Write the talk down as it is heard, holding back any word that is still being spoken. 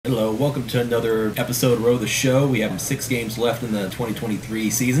Hello, welcome to another episode of Row the Show. We have 6 games left in the 2023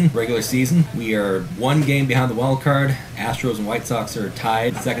 season, regular season. We are 1 game behind the wild card. Astros and White Sox are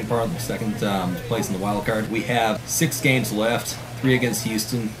tied, second place in the wild card. We have 6 games left, 3 against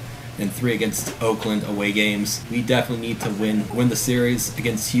Houston and 3 against Oakland away games. We definitely need to win the series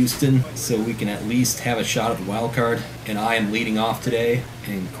against Houston so we can at least have a shot at the wild card. And I am leading off today,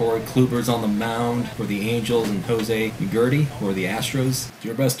 and Corey Kluber's on the mound for the Angels and Jose Ugurty for the Astros. Do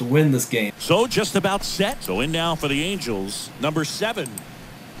your best to win this game. So just about set. So in now for the Angels, number 7.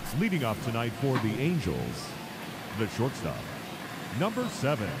 Leading off tonight for the Angels, the shortstop, number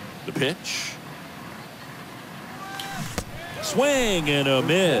 7. The pitch. Swing and a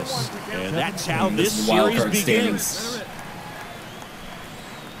miss. And that's how this series begins.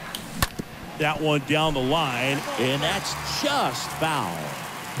 That one down the line, and that's just foul.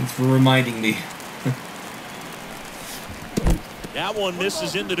 Thanks for reminding me. That one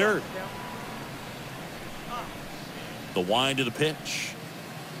misses in the dirt. The wind of the pitch.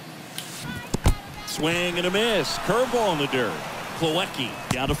 Swing and a miss. Curveball in the dirt. Plawecki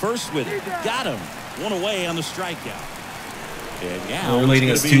down to first with it. Got him. One away on the strikeout. And now we're leading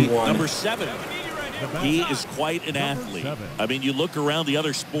us 2-1. Number 7. He is quite an athlete. I mean, you look around the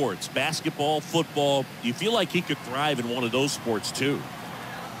other sports, basketball, football, you feel like he could thrive in one of those sports too.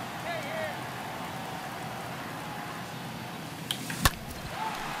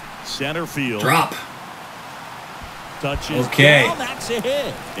 Center field. Drop. Touches. Okay. Well, that's a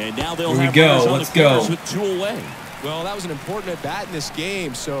hit. And now they'll Here have we go. runners on Let's the corners go. with 2 away. Well, that was an important at-bat in this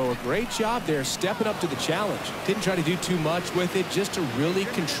game, so a great job there stepping up to the challenge. Didn't try to do too much with it, just a really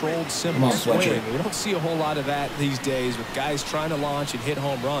controlled, simple swing. We don't see a whole lot of that these days with guys trying to launch and hit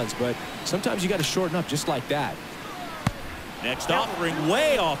home runs, but sometimes you got to shorten up just like that. Next offering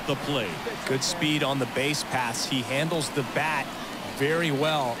way off the plate. Good speed on the base pass. He handles the bat very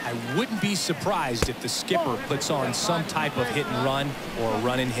well. I wouldn't be surprised if the skipper puts on some type of hit and run or a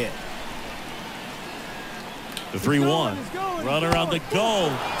run and hit. The 3-1. Runner on the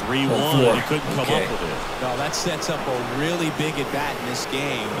go. 3-1. He couldn't come up with it. No, that sets up a really big at bat in this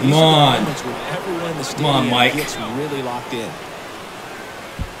game. Come on. Everyone in the Come on, Mike. gets really locked in.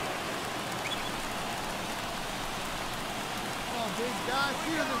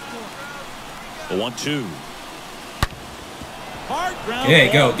 The 1-2. Hard ground.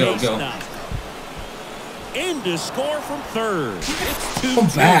 Okay, go. In to score from third. It's 2-2. Come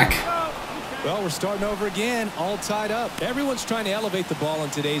back. Well, we're starting over again, all tied up. Everyone's trying to elevate the ball in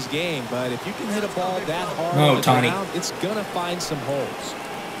today's game, but if you can hit a ball that hard on the ground, it's going to find some holes.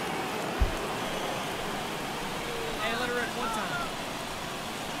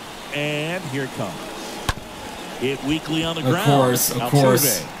 And here it comes. Hit weakly on the ground. Of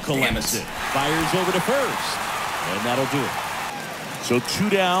course. Collects it. Fires over to first. And that'll do it. So 2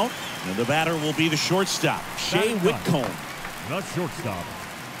 down, and the batter will be the shortstop, Shea Whitcomb. The shortstop,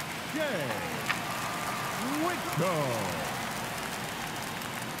 Shea Whitcomb.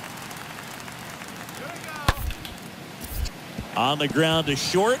 On the ground to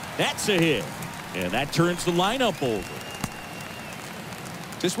short. That's a hit. And that turns the lineup over.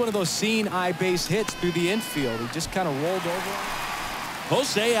 Just one of those seeing eye base hits through the infield. He just kind of rolled over.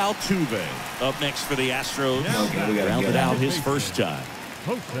 Jose Altuve up next for the Astros. Okay, rounded out his first time.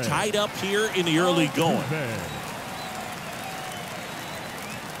 Tied up here in the early going.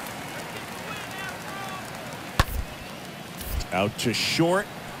 Out to short.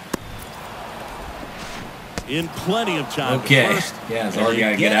 In plenty of time. Okay. Yeah, it's already got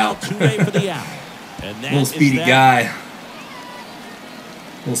to get out. Altuve for the out. And that little speedy guy.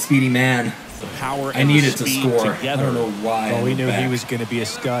 Little speedy man. The power I needed to score. Together. I don't know why. Well, we knew he was going to be a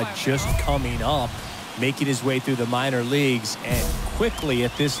stud just coming up, making his way through the minor leagues, and quickly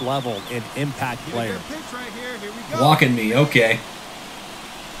at this level, an impact player. Walking me, okay.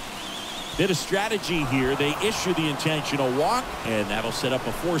 Bit of strategy here. They issue the intentional walk, and that'll set up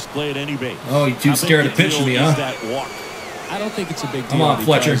a forced play at any base. Oh, you're too scared to pitch to me, huh? That walk. I don't think it's a big deal. Come on,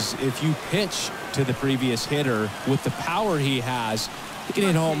 Fletcher. If you pitch to the previous hitter with the power he has, he can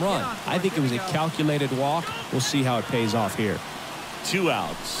hit a home run. I think it was a calculated walk. We'll see how it pays off here. 2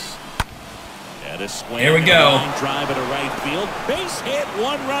 outs. And a swing. There we go. Line drive at a right field. Base hit.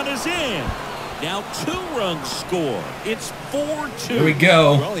 1 run is in. Now 2 runs score. It's 4-2. There we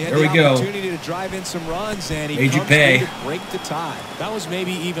go. Well, he had there we the go. opportunity to drive in some runs, and he Made you comes pay. through to break the tie. That was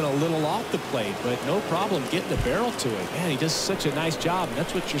maybe even a little off the plate, but no problem getting the barrel to it. Man, he does such a nice job, and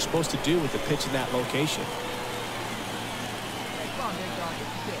that's what you're supposed to do with the pitch in that location.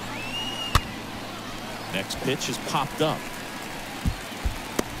 Next pitch is popped up.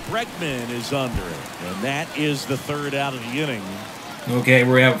 Bregman is under it, and that is the 3rd out of the inning Okay,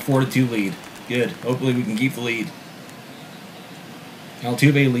 we have a 4-2 lead. Good. Hopefully we can keep the lead.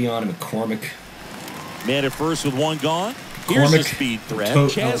 Altuve, Leon, and McCormick. Man at first with one gone. Here's the speed threat.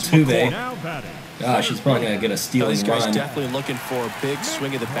 Altuve. Gosh, he's probably going to get a stealing Those guys run. Definitely looking for a big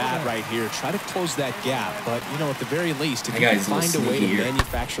swing of the bat right here. Try to close that gap. But, you know, at the very least, if you can find a way to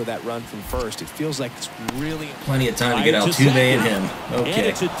manufacture that run from first, it feels like it's really... Plenty of time to get Altuve and him. Okay. And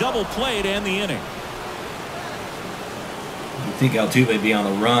it's a double play to end the inning. You think Altuve be on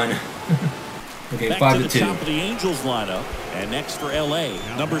the run. Okay, 5-2. Back to the top of the Angels lineup. And next for L.A.,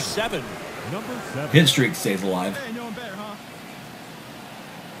 number 7. Hit streak stays alive.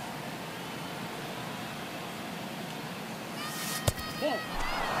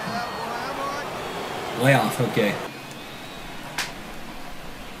 Layoff, okay.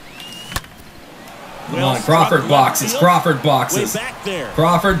 Come on, Crawford Boxes, Crawford Boxes. Back there.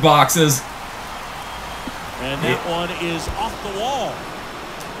 Crawford Boxes. And that one is off the wall.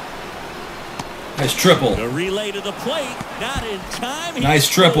 Nice triple. The relay to the plate, not in time. Nice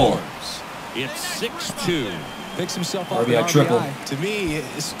triple. It's 6-2. Picks himself up RBI triple. To me,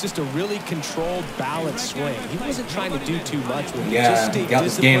 it's just a really controlled, balanced swing. He wasn't trying to do too much with it. Yeah, got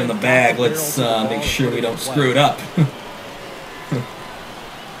this game in the bag. Let's make sure we don't screw it up.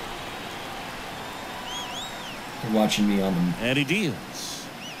 You're watching me on the... And he deals.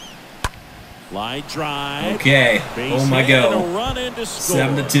 Line drive. Okay. Oh my go.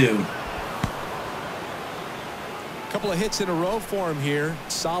 7-2. Couple of hits in a row for him here.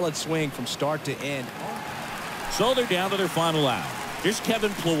 Solid swing from start to end. So they're down to their final out. Here's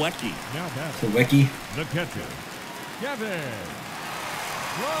Kevin Plawecki. Plawecki. The catcher, Kevin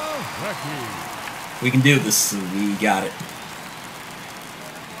Plawecki. We can do this. We got it.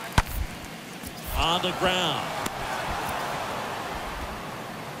 On the ground.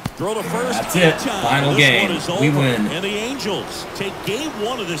 Throw to first. That's it. Final game. We win. And the Angels take game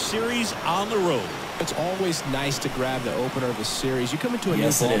 1 of the series on the road. It's always nice to grab the opener of a series. You come into a new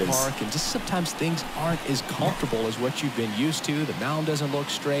ballpark, and just sometimes things aren't as comfortable as what you've been used to. The mound doesn't look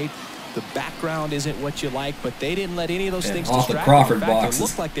straight. The background isn't what you like, but they didn't let any of those things distract them. Off the Crawford Boxes. It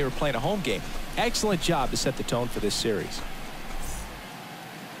looked like they were playing a home game. Excellent job to set the tone for this series.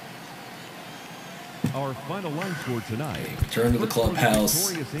 Our final line score tonight. Return to the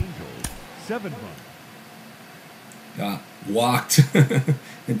clubhouse. Angels, 7 runs. Got walked.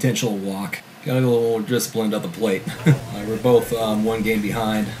 Intentional walk. Got a little disciplined at the plate. We're both 1 game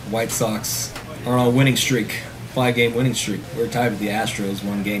behind. White Sox are on a winning streak. 5-game winning streak. We're tied with the Astros,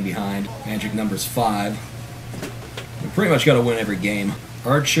 1 game behind. Magic number's 5. We pretty much got to win every game.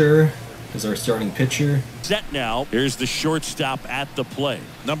 Archer is our starting pitcher. Set now. Here's the shortstop at the plate.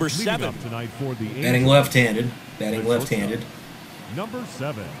 Number 7. Tonight for the Batting left-handed. Batting left-handed. Number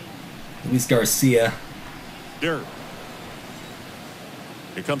 7. Luis Garcia. Dirt.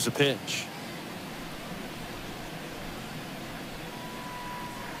 Here comes a pitch.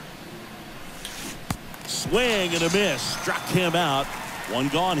 Swing and a miss. Struck him out. 1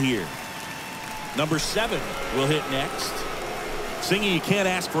 gone here. Number 7 will hit next. Singy, you can't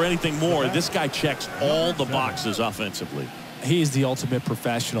ask for anything more. This guy checks all the boxes offensively. He is the ultimate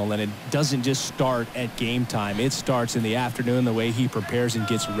professional, and it doesn't just start at game time. It starts in the afternoon, the way he prepares and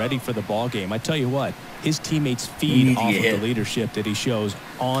gets ready for the ball game. I tell you what, his teammates feed off of the leadership that he shows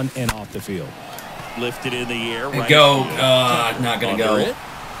on and off the field. Lifted in the air. Right. Go. Not going to go. It.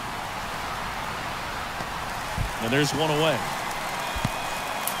 And there's 1 away.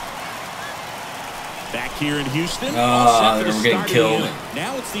 Back here in Houston. We're getting killed.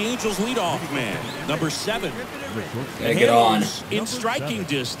 Now it's the Angels leadoff man, number 7. Gotta get on. In striking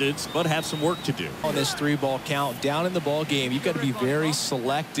distance, but have some work to do. On this 3-ball count, down in the ball game, you've got to be very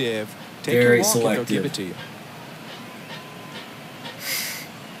selective. Take Very your walk selective. and they'll give it to you.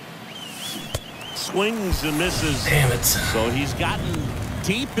 Swings and misses. Damn it. So he's gotten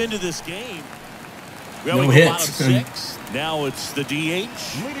deep into this game. No hits. 6. Now it's the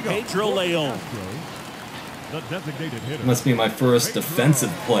DH, Pedro Leon. The designated hitter. Must be my first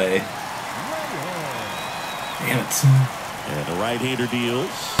defensive play. Damn it. And the right-hander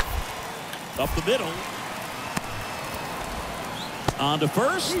deals. Up the middle. On to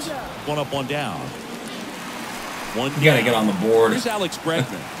first. 1 up, 1 down. 1 You gotta get on the board. Here's Alex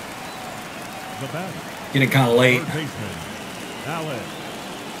Bregman. The batter. Getting kind of late. Third baseman, Alex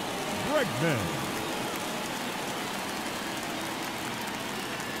Bregman.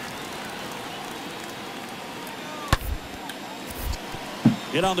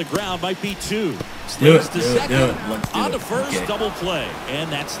 Hit on the ground, might be 2. Do it, To do it, second. do it. Let's do On it. to first, Okay. double play. And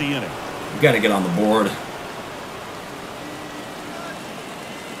that's the inning. You got to get on the board.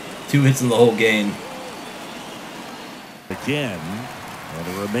 2 hits in the whole game. Again, and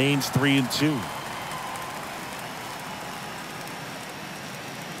it remains 3-2.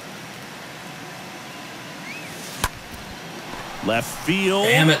 Left field.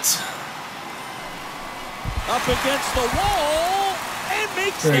 Damn it. Up against the wall and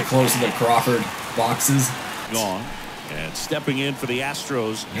makes Very it. close to the Crawford Boxes. Gone. And stepping in for the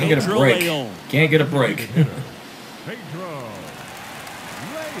Astros, Can't get a Pedro break. Leon. Can't get a break. Pedro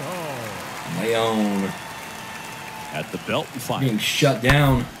Leon. Leon At the belt and fire. being shut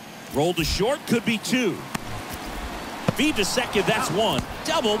down. Roll to short, could be 2. Feed to second, that's 1.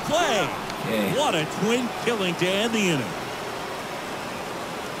 Double play. Okay. What a twin killing to end the inning.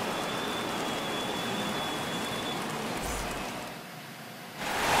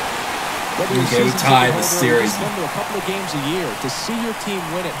 Okay, we tied the series. A couple of games a year. To see your team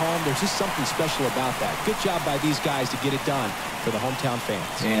win at home, there's just something special about that. Good job by these guys to get it done for the hometown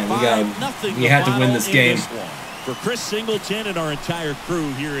fans. Man, 5-0 we had to win this game. For Chris Singleton and our entire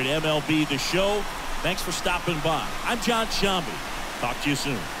crew here at MLB The Show, thanks for stopping by. I'm John Shambi. Talk to you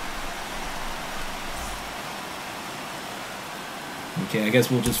soon. Okay, I guess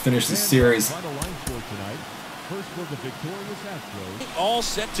we'll just finish the series. Final line score tonight. First for the victorious Astros. All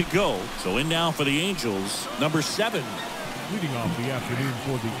set to go. So in now for the Angels, number 7. Leading off the afternoon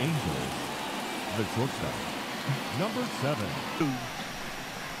for the Angels, the shortstop, number 7.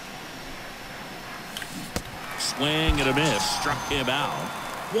 Swing and a miss. Struck him out.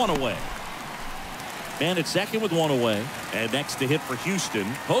 1 away. Man at second with 1 away. And next to hit for Houston,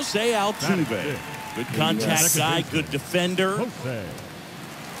 Jose Altuve. Good contact guy, good defender. Jose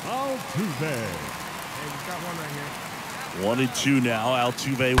Altuve. 1-2 now.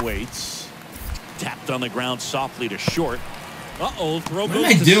 Altuve waits. Tapped on the ground softly to short. Throw goes What am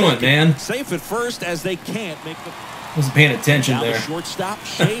I to doing, second. man? Safe at first as they can't make the. Wasn't paying attention Now there. the shortstop,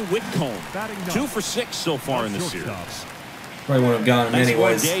 Shea Whitcomb. 2 for 6 so far in the series. Probably wouldn't have gone him Nice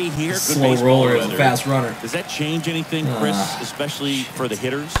anyways. day here. Good Slow baseball roller is a weather. fast runner. Does that change anything, Chris, especially for the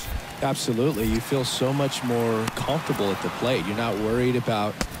hitters? Absolutely. You feel so much more comfortable at the plate. You're not worried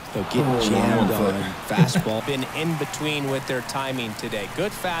about getting Oh, jammed one foot. on fastball. Been in between with their timing today.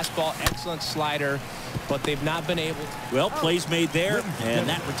 Good fastball, excellent slider, but they've not been able to. Well, plays made there, and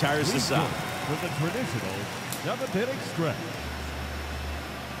that retires the side. For the traditional 7th-inning stretch.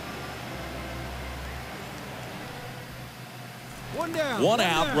 One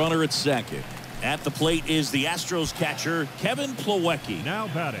out, runner at second. At the plate is the Astros catcher, Kevin Plawecki. Now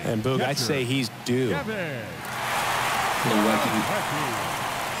batting. And Boog, I'd say he's due. Kevin Plawecki. Plawecki.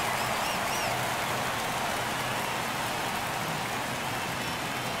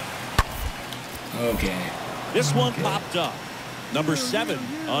 Okay. This one popped up. Number 7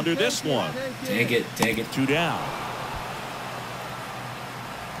 under this one. Take it. Take it. 2 down.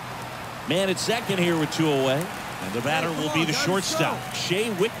 Man at second here with 2 away. And the batter will be the shortstop, Shea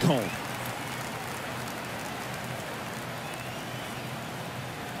Whitcomb.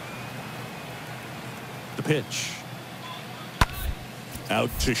 The pitch. Out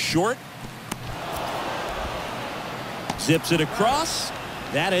to short. Zips it across.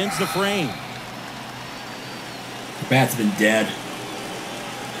 That ends the frame. The bat's been dead.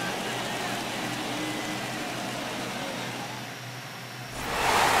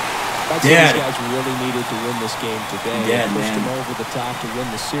 I'd say these guys really needed to win this game today. Dead, Pushed man. them over the top to win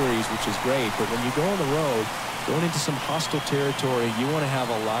the series, which is great. But when you go on the road, going into some hostile territory, you want to have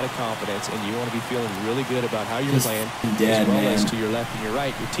a lot of confidence, and you want to be feeling really good about how you're Just playing, dead, as well man. as to your left and your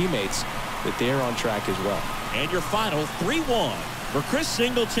right, your teammates, that they're on track as well. And your final 3-1 for Chris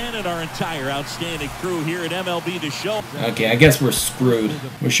Singleton and our entire outstanding crew here at MLB The Show. Okay, I guess we're screwed.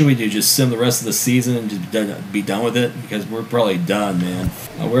 What should we do? Just sim the rest of the season and just be done with it? Because we're probably done, man.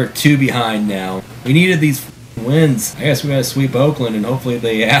 We're 2 behind now. We needed these wins. I guess we gotta sweep Oakland, and hopefully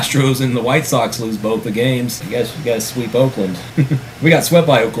the Astros and the White Sox lose both the games. I guess we gotta sweep Oakland. We got swept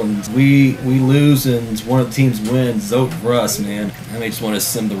by Oakland. We lose and one of the teams wins. It's over for us, man. I may just want to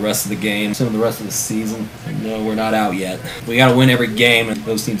sim the rest of the game, sim the rest of the season. No, we're not out yet. We gotta win every game, and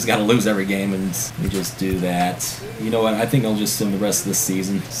those teams gotta lose every game, and we just do that. You know what? I think I'll just sim the rest of the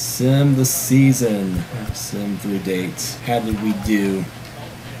season. Sim the season. Sim through dates. How did we do?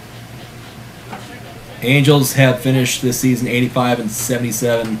 Angels have finished this season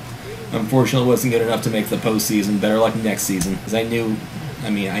 85-77. Unfortunately, it wasn't good enough to make the postseason. Better luck next season. Because I knew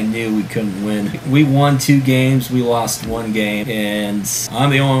we couldn't win. We won 2 games. We lost 1 game. And I'm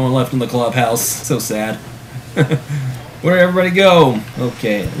the only one left in the clubhouse. So sad. Where did everybody go?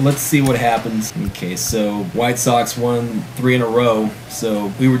 Okay, let's see what happens. Okay, so White Sox won 3 in a row,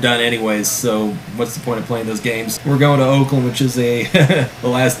 so we were done anyways, so what's the point of playing those games? We're going to Oakland, which is a the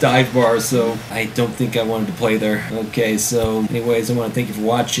last dive bar, so I don't think I wanted to play there. Okay, so anyways, I want to thank you for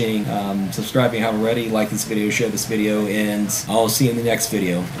watching. Subscribe if you haven't already, like this video, share this video, and I'll see you in the next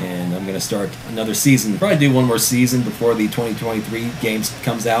video. And I'm going to start another season. Probably do one more season before the 2023 games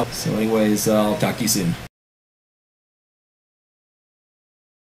comes out. So anyways, I'll talk to you soon.